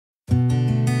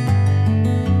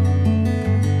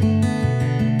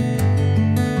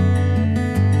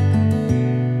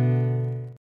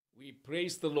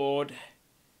Praise the Lord,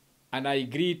 and I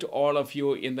greet all of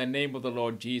you in the name of the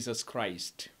Lord Jesus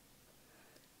Christ.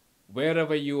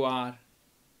 Wherever you are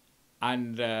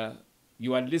and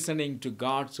you are listening to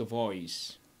God's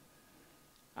voice,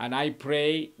 and I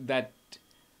pray that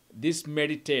this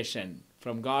meditation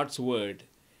from God's Word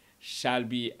shall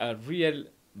be a real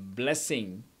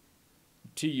blessing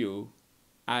to you,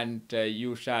 and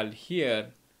you shall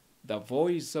hear the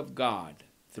voice of God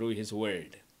through His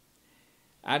Word.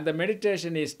 And the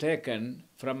meditation is taken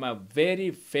from a very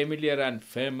familiar and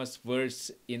famous verse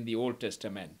in the Old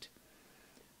Testament.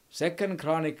 2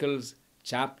 Chronicles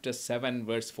chapter 7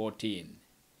 verse 14,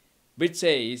 which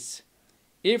says,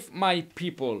 "If my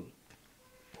people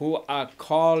who are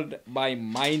called by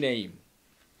my name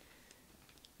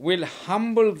will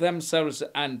humble themselves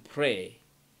and pray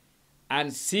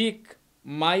and seek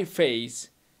my face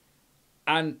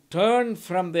and turn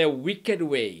from their wicked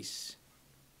ways,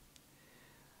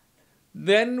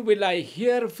 then will I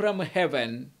hear from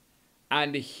heaven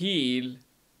and heal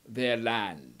their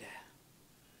land."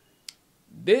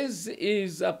 This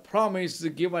is a promise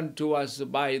given to us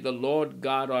by the Lord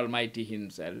God Almighty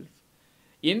Himself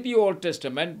in the Old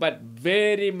Testament, but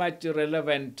very much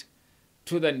relevant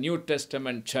to the New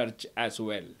Testament church as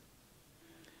well.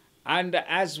 And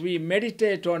as we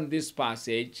meditate on this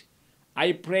passage,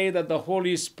 I pray that the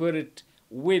Holy Spirit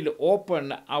will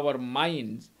open our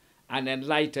minds and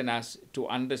enlighten us to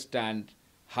understand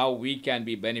how we can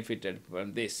be benefited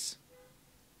from this.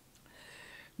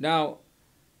 Now,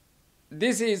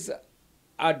 this is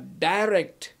a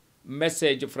direct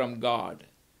message from God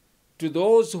to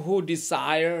those who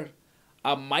desire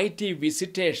a mighty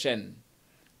visitation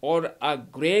or a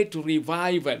great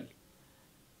revival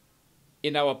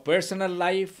in our personal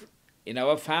life, in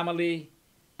our family,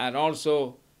 and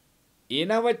also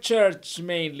in our church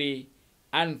mainly,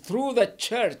 and through the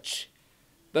church,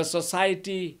 the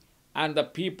society, and the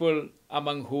people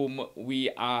among whom we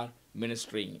are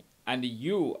ministering. And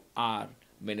you are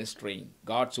ministering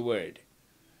God's Word.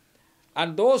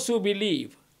 And those who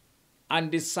believe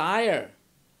and desire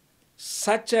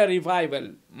such a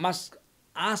revival must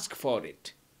ask for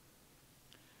it.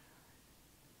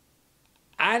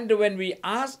 And when we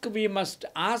ask, we must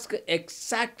ask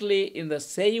exactly in the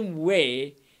same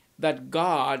way that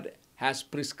God has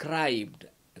prescribed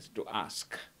us to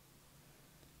ask.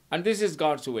 And this is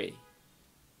God's way.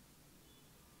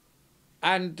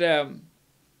 And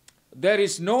there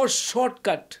is no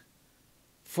shortcut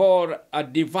for a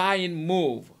divine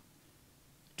move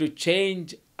to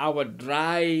change our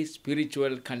dry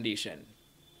spiritual condition.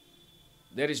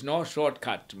 There is no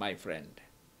shortcut, my friend.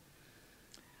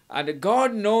 And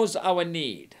God knows our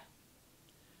need.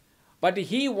 But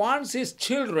He wants His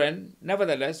children,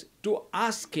 nevertheless, to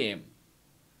ask Him.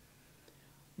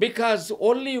 Because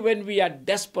only when we are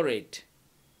desperate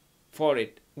for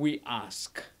it, we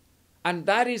ask. And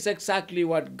that is exactly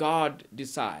what God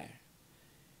desires.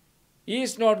 He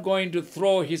is not going to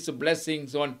throw His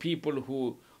blessings on people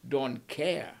who don't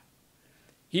care.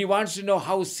 He wants to know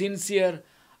how sincere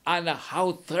and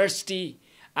how thirsty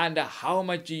and how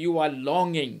much you are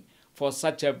longing for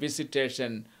such a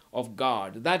visitation of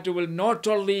God. That will not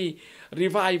only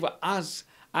revive us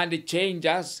and change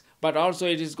us, but also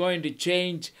it is going to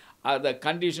change the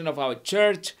condition of our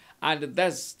church, and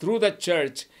thus through the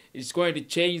church it's going to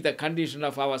change the condition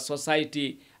of our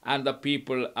society and the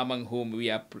people among whom we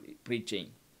are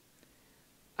preaching.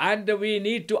 And we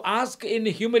need to ask in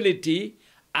humility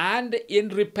and in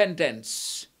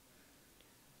repentance.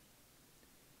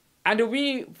 And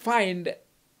we find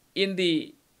in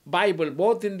the Bible,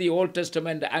 both in the Old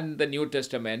Testament and the New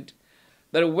Testament,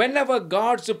 that whenever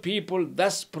God's people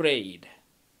thus prayed,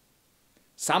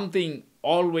 something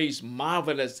always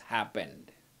marvelous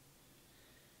happened.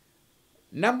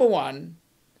 Number one,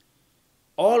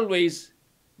 always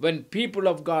when people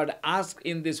of God asked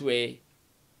in this way,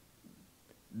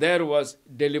 there was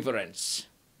deliverance.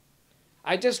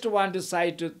 I just want to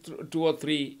cite two or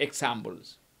three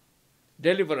examples.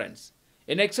 Deliverance.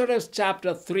 In Exodus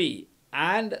chapter 3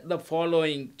 and the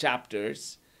following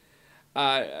chapters,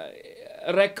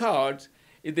 records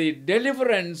the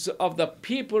deliverance of the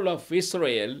people of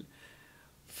Israel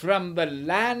from the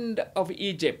land of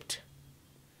Egypt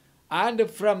and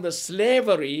from the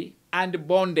slavery and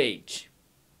bondage.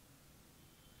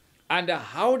 And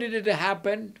how did it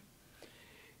happen?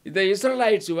 The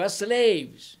Israelites were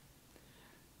slaves.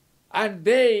 And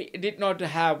they did not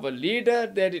have a leader,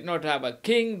 they did not have a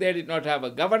king, they did not have a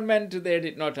government, they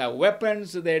did not have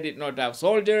weapons, they did not have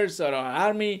soldiers or an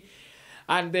army,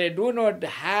 and they did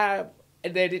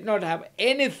not have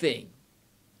anything.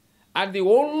 And the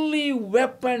only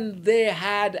weapon they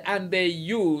had and they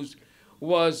used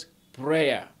was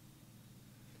prayer.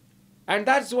 And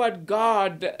that's what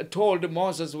God told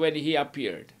Moses when he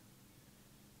appeared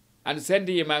and sent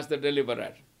him as the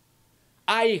deliverer.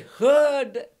 I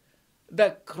heard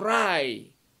the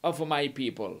cry of my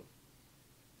people,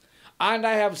 and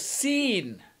I have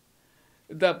seen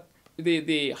the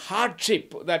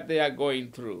hardship that they are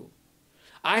going through.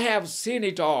 I have seen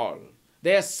it all,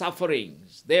 their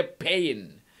sufferings, their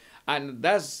pain, and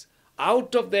thus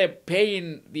out of their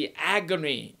pain, the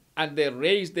agony, and they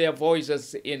raised their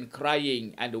voices in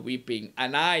crying and weeping,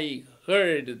 and I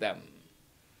heard them.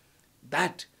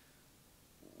 That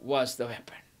was the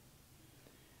weapon.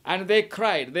 And they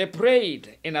cried, they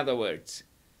prayed, in other words.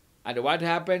 And what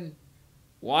happened?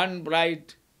 One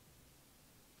bright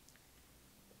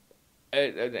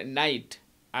night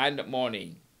and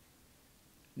morning,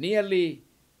 nearly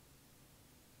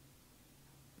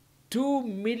 2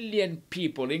 million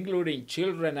people, including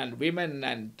children and women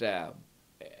and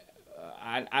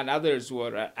others who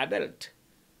were adult,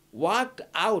 walked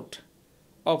out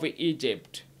of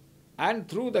Egypt and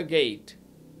through the gate,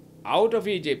 out of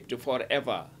Egypt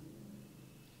forever,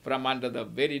 from under the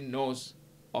very nose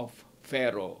of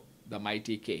Pharaoh, the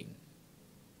mighty king.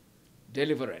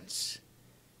 Deliverance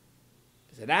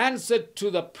is an answer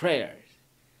to the prayer.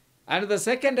 And the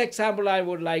second example I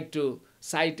would like to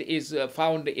cite is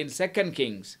found in 2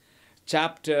 Kings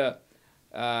chapter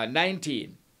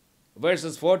 19,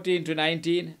 verses 14 to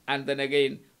 19, and then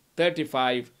again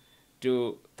 35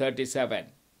 to 37.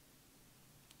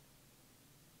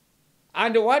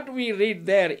 And what we read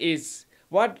there is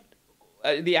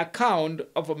the account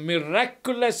of a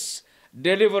miraculous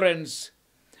deliverance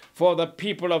for the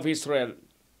people of Israel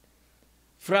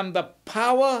from the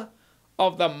power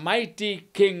of the mighty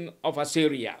king of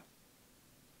Assyria.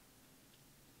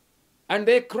 And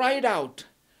they cried out.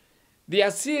 The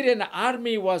Assyrian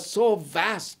army was so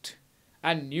vast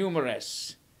and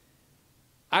numerous,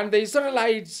 and the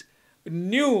Israelites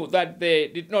knew that they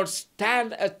did not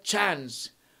stand a chance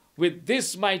with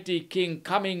this mighty king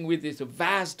coming with his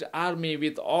vast army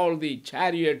with all the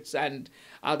chariots and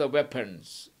other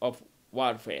weapons of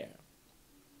warfare.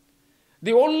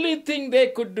 The only thing they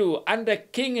could do under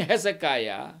King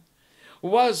Hezekiah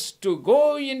was to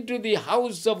go into the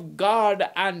house of God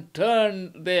and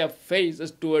turn their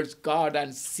faces towards God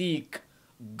and seek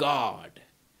God.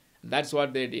 That's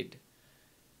what they did.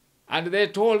 And they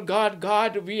told God,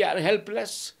 God, we are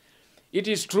helpless. It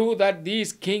is true that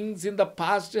these kings in the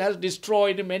past have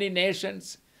destroyed many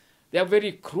nations. They are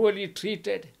very cruelly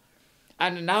treated.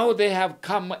 And now they have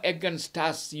come against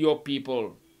us, your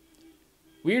people.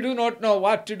 We do not know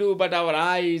what to do, but our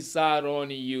eyes are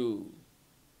on you.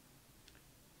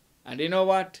 And you know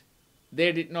what?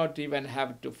 They did not even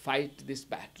have to fight this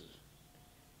battle.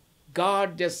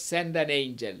 God just sent an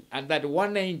angel, and that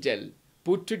one angel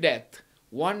put to death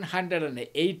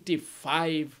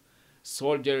 185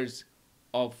 soldiers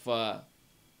of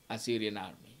Assyrian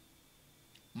army.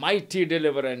 Mighty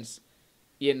deliverance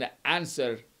in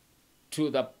answer to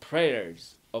the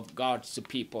prayers of God's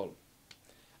people.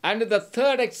 And the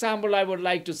third example I would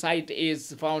like to cite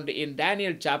is found in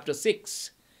Daniel chapter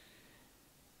 6.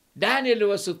 Daniel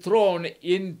was thrown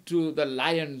into the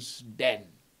lion's den.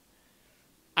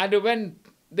 And when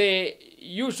they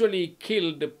usually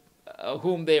killed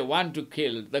whom they want to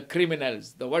kill, the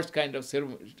criminals, the worst kind of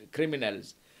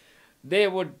criminals, they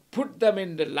would put them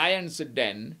in the lion's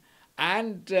den,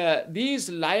 and these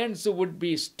lions would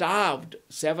be starved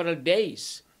several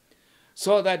days,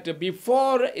 so that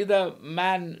before the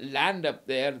man land up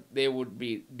there, they would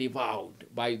be devoured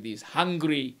by these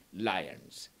hungry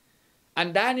lions.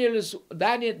 And Daniel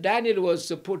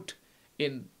was put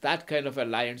in that kind of a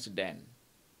lion's den.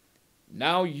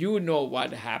 Now you know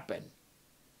what happened.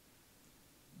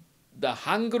 The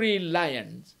hungry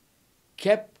lions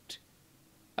kept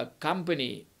a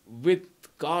company with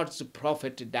God's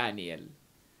prophet Daniel.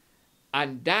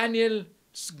 And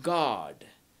Daniel's God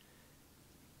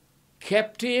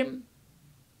kept him,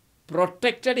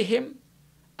 protected him,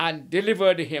 and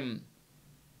delivered him,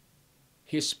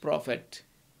 his prophet,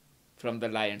 from the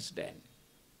lion's den.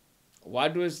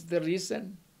 What was the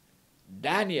reason?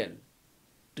 Daniel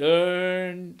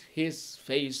turned his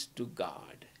face to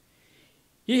God.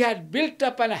 He had built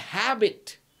up a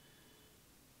habit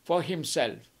for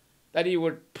himself that he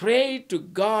would pray to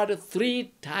God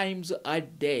 3 times a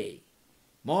day,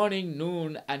 morning,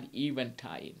 noon, and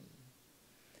eventide.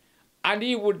 And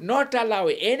he would not allow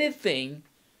anything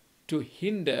to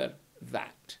hinder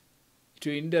that,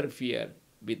 to interfere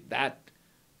with that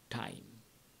time.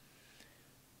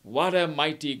 What a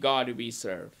mighty God we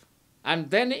serve.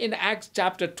 And then in Acts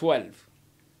chapter 12,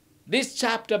 this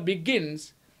chapter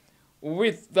begins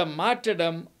with the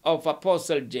martyrdom of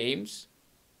Apostle James.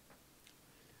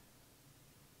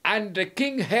 And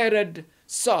King Herod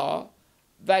saw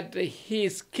that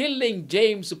his killing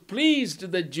James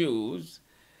pleased the Jews.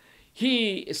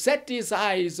 He set his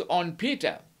eyes on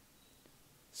Peter.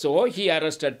 So he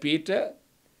arrested Peter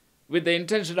with the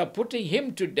intention of putting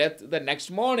him to death the next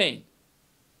morning.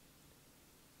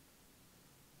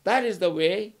 That is the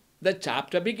way the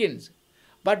chapter begins.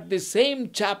 But the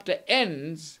same chapter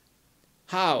ends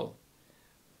how?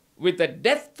 With the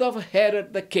death of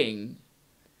Herod the king,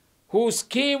 whose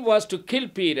scheme was to kill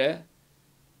Peter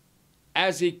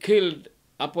as he killed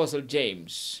Apostle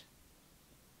James.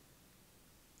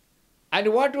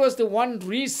 And what was the one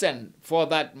reason for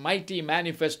that mighty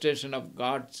manifestation of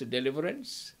God's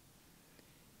deliverance?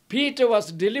 Peter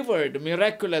was delivered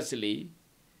miraculously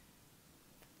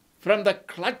from the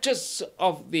clutches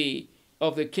of the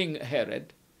King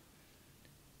Herod.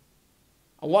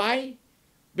 Why?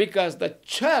 Because the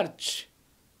church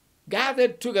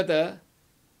gathered together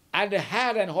and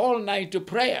had an all-night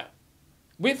prayer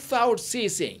without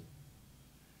ceasing.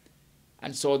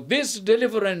 And so this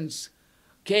deliverance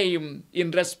came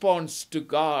in response to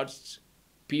God's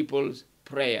people's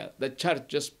prayer, the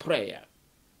church's prayer.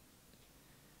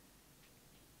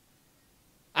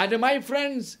 And my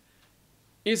friends,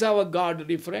 is our God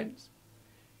different?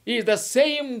 He is the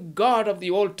same God of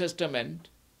the Old Testament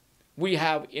we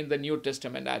have in the New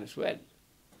Testament as well.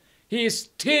 He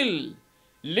still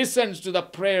listens to the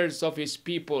prayers of his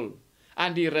people,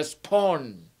 and he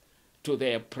responds to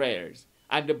their prayers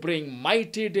and bring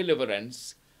mighty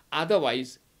deliverance.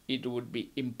 Otherwise, it would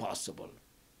be impossible.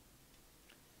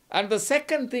 And the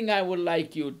second thing I would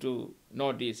like you to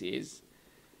notice is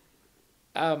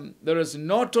there is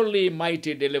not only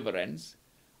mighty deliverance,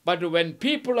 but when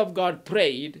people of God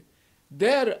prayed,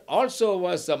 there also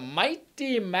was a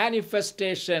mighty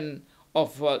manifestation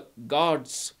of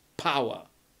God's power.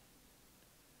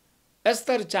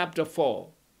 Esther chapter 4,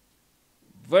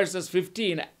 verses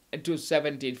 15 to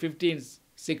 17, 15,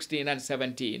 16 and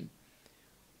 17,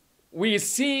 we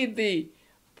see the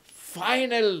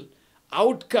final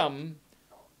outcome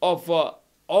of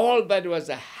all that was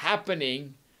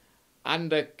happening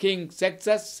under King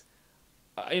Xerxes.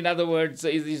 In other words,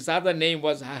 his other name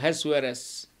was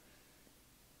Ahasuerus.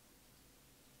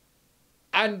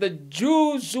 And the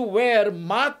Jews were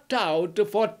marked out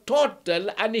for total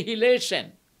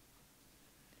annihilation.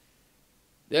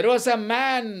 There was a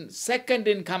man second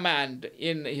in command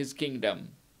in his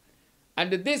kingdom.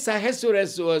 And this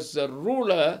Ahasuerus was a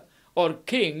ruler or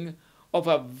king of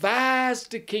a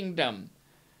vast kingdom,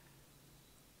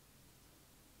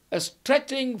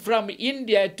 stretching from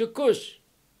India to Kush,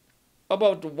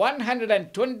 about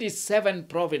 127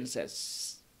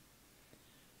 provinces.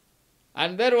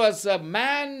 And there was a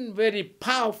man very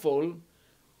powerful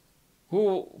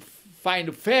who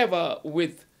find favor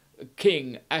with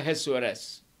King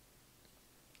Ahasuerus.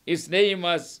 His name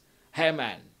was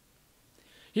Haman.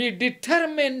 He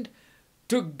determined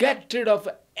to get rid of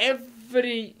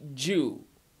every Jew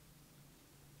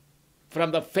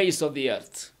from the face of the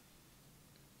earth.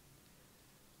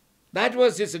 That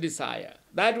was his desire.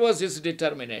 That was his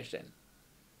determination.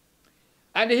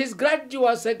 And his grudge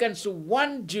was against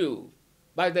one Jew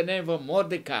by the name of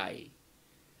Mordecai,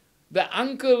 the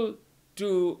uncle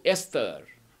to Esther.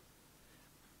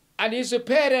 And his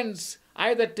parents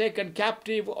either taken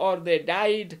captive or they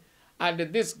died, and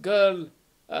this girl,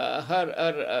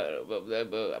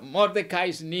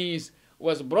 Mordecai's niece,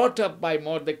 was brought up by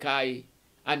Mordecai,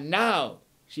 and now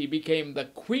she became the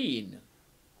queen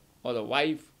or the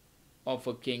wife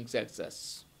of King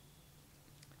Xerxes.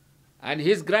 And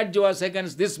his grudge was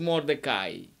against this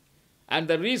Mordecai. And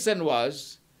the reason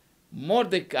was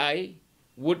Mordecai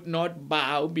would not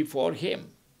bow before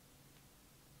him.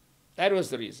 That was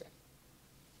the reason.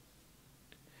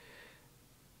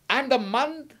 And the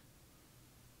month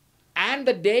and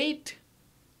the date,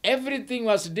 everything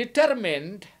was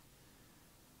determined,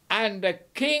 and the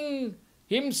king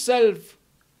himself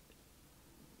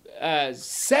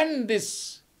sent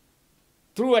this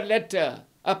through a letter,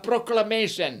 a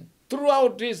proclamation,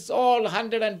 throughout his all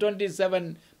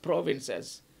 127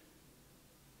 provinces.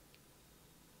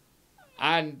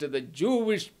 And the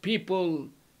Jewish people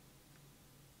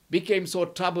became so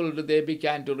troubled, they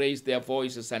began to raise their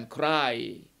voices and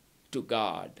cry to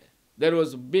God. There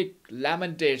was big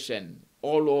lamentation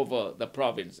all over the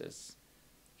provinces,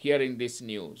 hearing this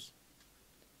news.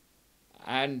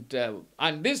 And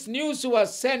this news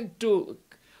was sent to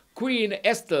Queen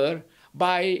Esther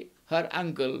by her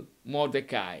uncle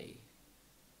Mordecai.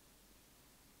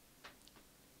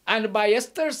 And by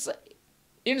Esther's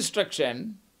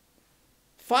instruction,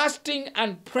 fasting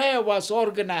and prayer was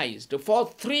organized for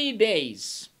 3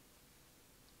 days,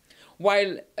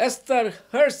 while Esther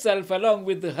herself, along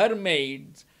with her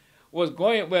maids, were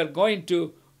going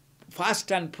to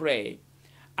fast and pray.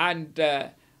 And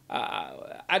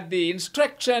at the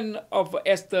instruction of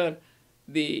Esther,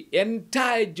 the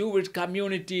entire Jewish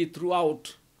community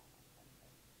throughout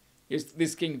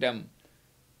this kingdom,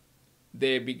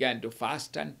 they began to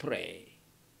fast and pray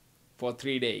for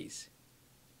 3 days.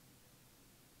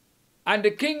 And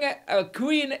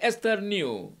Queen Esther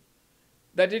knew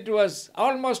that it was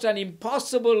almost an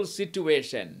impossible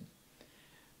situation,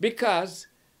 because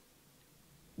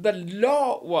the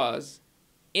law was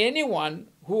anyone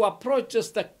who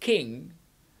approaches the king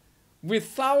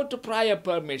without prior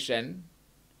permission,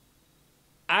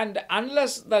 and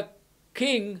unless the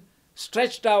king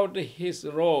stretched out his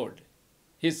rod,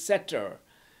 his scepter,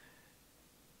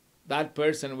 that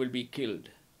person will be killed.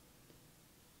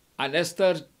 And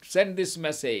Esther sent this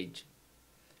message: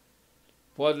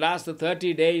 for the last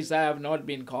 30 days I have not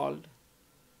been called,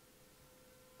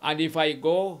 and if I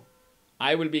go,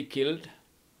 I will be killed.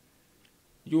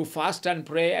 You fast and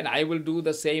pray, and I will do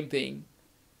the same thing.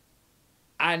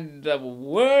 And the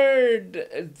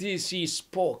word she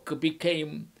spoke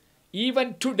became,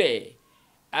 even today,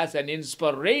 as an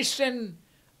inspiration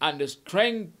and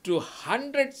strength to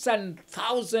hundreds and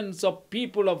thousands of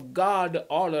people of God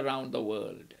all around the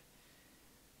world,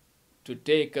 to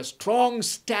take a strong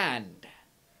stand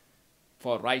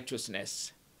for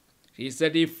righteousness. He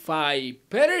said, if I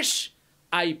perish,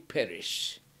 I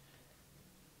perish.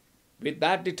 With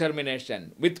that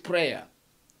determination, with prayer.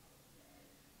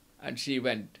 And she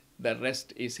went. The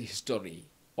rest is history.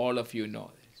 All of you know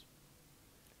this.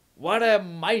 What a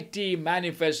mighty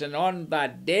manifestation on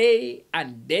that day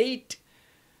and date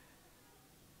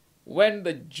when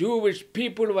the Jewish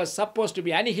people were supposed to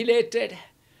be annihilated.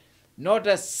 Not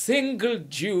a single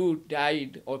Jew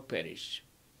died or perished.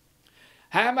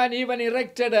 Haman even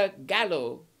erected a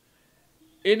gallows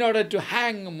in order to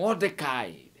hang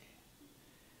Mordecai.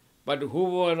 But who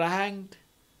were hanged?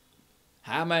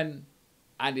 Haman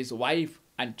and his wife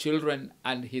and children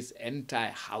and his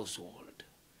entire household.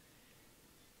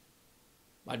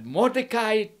 But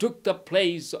Mordecai took the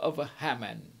place of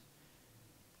Haman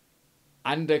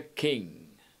under king.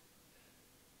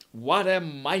 What a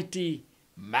mighty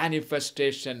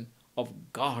manifestation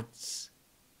of God's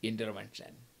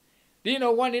intervention. Do you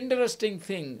know, one interesting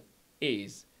thing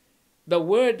is the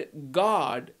word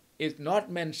God is not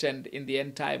mentioned in the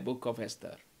entire book of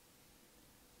Esther.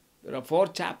 There are 4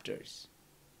 chapters.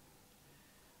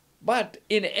 But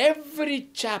in every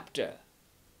chapter,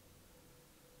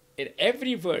 in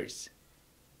every verse,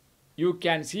 you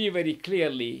can see very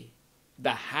clearly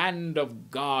the hand of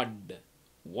God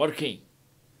working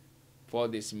for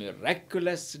this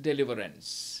miraculous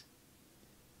deliverance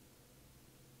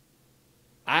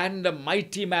and the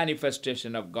mighty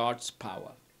manifestation of God's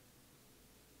power.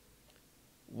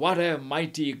 What a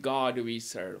mighty God we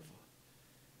serve.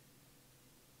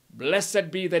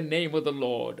 Blessed be the name of the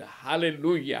Lord.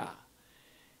 Hallelujah.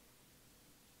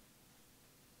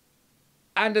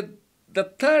 And the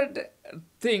third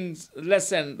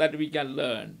lesson that we can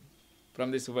learn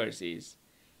from this verse is,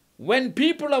 when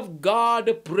people of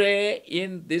God pray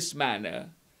in this manner,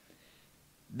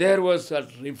 there was a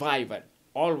revival,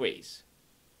 always.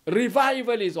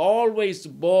 Revival is always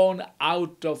born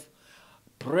out of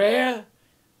prayer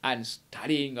and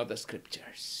studying of the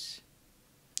scriptures.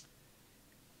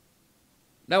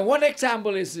 Now, one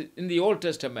example is in the Old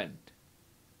Testament.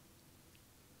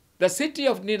 The city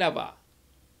of Nineveh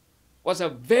was a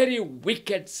very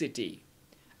wicked city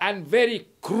and very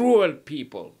cruel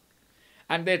people.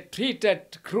 And they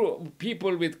treated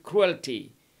people with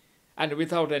cruelty and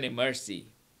without any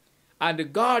mercy.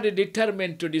 And God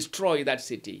determined to destroy that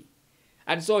city.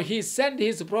 And so he sent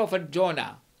his prophet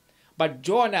Jonah. But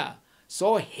Jonah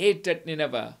so hated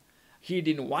Nineveh, he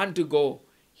didn't want to go.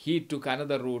 He took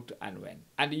another route and went.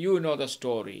 And you know the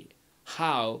story,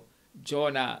 how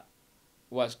Jonah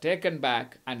was taken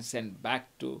back and sent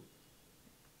back to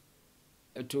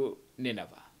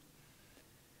Nineveh.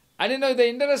 And you know, the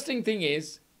interesting thing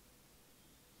is,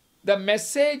 the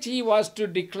message he was to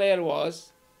declare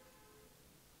was,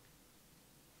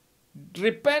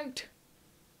 repent,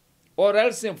 or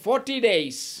else in 40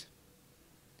 days,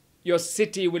 your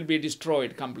city will be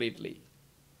destroyed completely.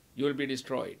 You will be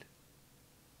destroyed.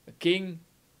 The king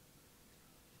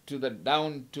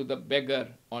down to the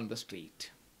beggar on the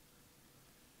street.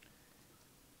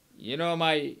 You know,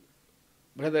 my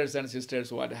brothers and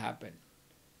sisters, what happened?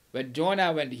 When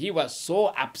Jonah went, he was so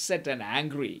upset and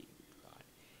angry.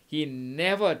 He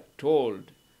never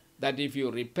told that if you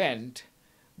repent,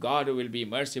 God will be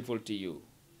merciful to you.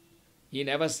 He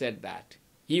never said that.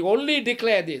 He only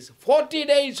declared this: 40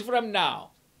 days from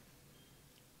now,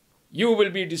 you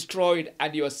will be destroyed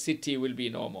and your city will be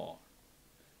no more.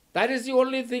 That is the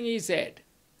only thing he said.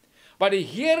 But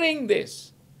hearing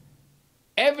this,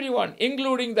 everyone,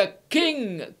 including the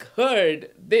king,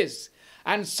 heard this.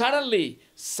 And suddenly,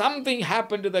 something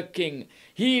happened to the king.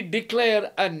 He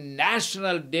declared a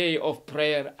national day of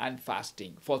prayer and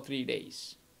fasting for 3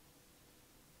 days.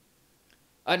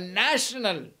 A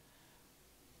national,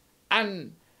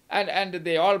 and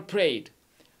they all prayed.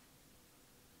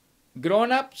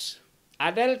 Grown-ups,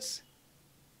 adults,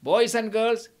 boys and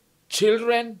girls,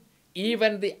 children,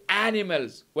 even the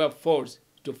animals were forced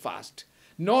to fast.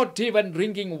 Not even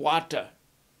drinking water.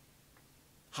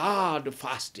 Hard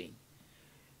fasting.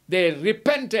 They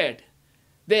repented.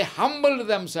 They humbled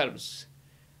themselves,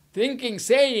 thinking,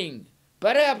 saying,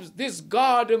 perhaps this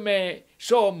God may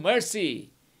show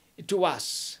mercy to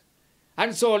us.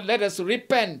 And so let us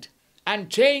repent and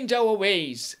change our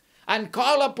ways and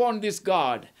call upon this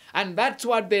God. And that's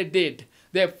what they did.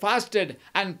 They fasted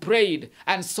and prayed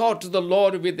and sought the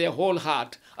Lord with their whole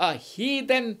heart. A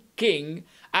heathen king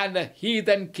and a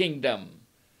heathen kingdom,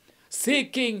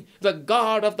 seeking the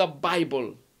God of the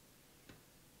Bible.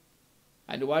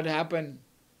 And what happened?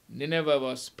 Nineveh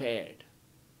was spared.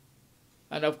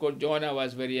 And of course, Jonah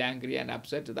was very angry and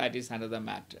upset. That is another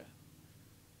matter.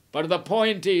 But the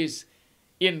point is,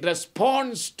 in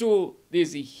response to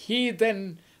these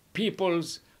heathen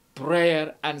people's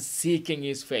prayer and seeking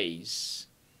his face,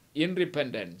 in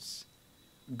repentance,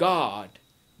 God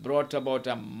brought about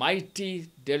a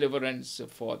mighty deliverance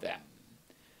for them.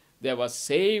 They were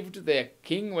saved, their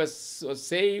king was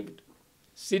saved,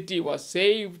 city was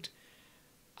saved,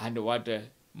 and what a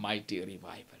mighty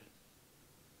revival.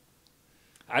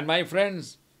 And my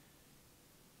friends,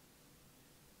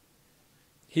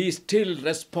 he still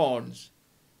responds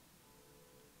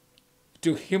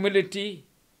to humility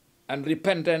and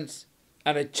repentance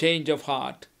and a change of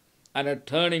heart and a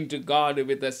turning to God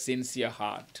with a sincere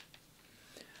heart.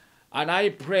 And I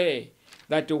pray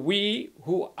that we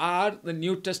who are the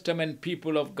New Testament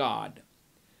people of God,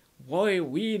 boy,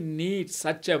 we need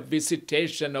such a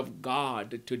visitation of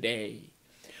God today.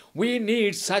 We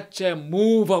need such a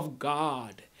move of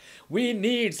God. We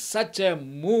need such a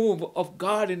move of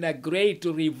God in a great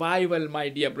revival, my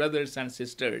dear brothers and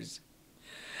sisters.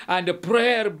 And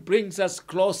prayer brings us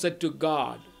closer to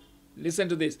God. Listen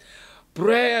to this.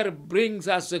 Prayer brings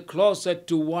us closer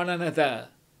to one another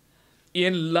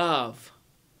in love.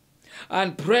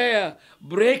 And prayer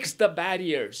breaks the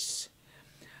barriers.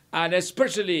 And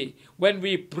especially when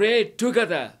we pray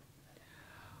together,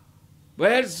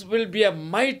 there will be a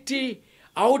mighty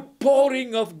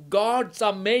outpouring of God's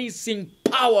amazing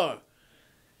power.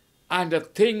 And the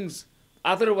things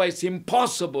otherwise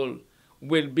impossible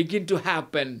will begin to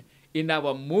happen in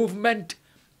our movement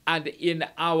and in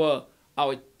our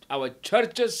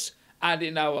churches and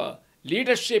in our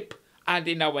leadership and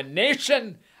in our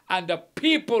nation. And the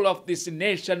people of this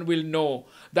nation will know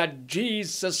that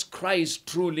Jesus Christ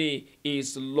truly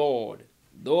is Lord.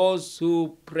 Those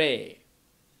who pray,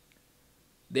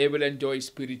 they will enjoy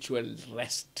spiritual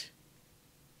rest.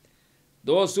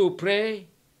 Those who pray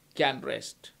can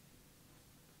rest.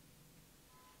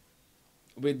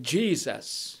 With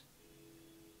Jesus,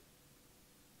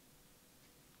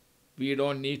 we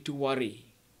don't need to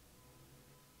worry.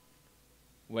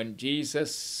 When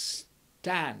Jesus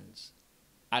stands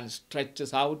and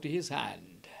stretches out his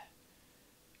hand,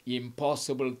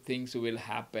 impossible things will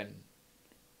happen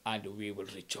and we will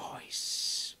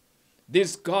rejoice.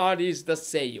 This God is the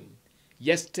same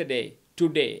yesterday,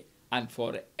 today, and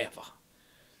forever.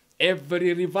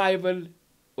 Every revival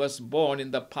was born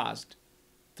in the past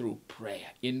through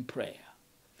prayer, in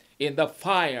the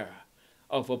fire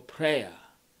of a prayer,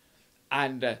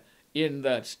 and in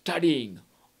the studying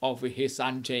of his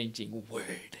unchanging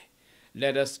word.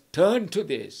 Let us turn to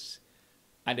this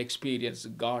and experience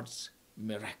God's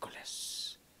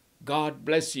miraculous. God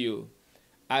bless you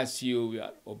as you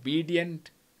are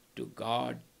obedient to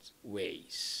God's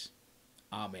ways.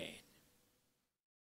 Amen.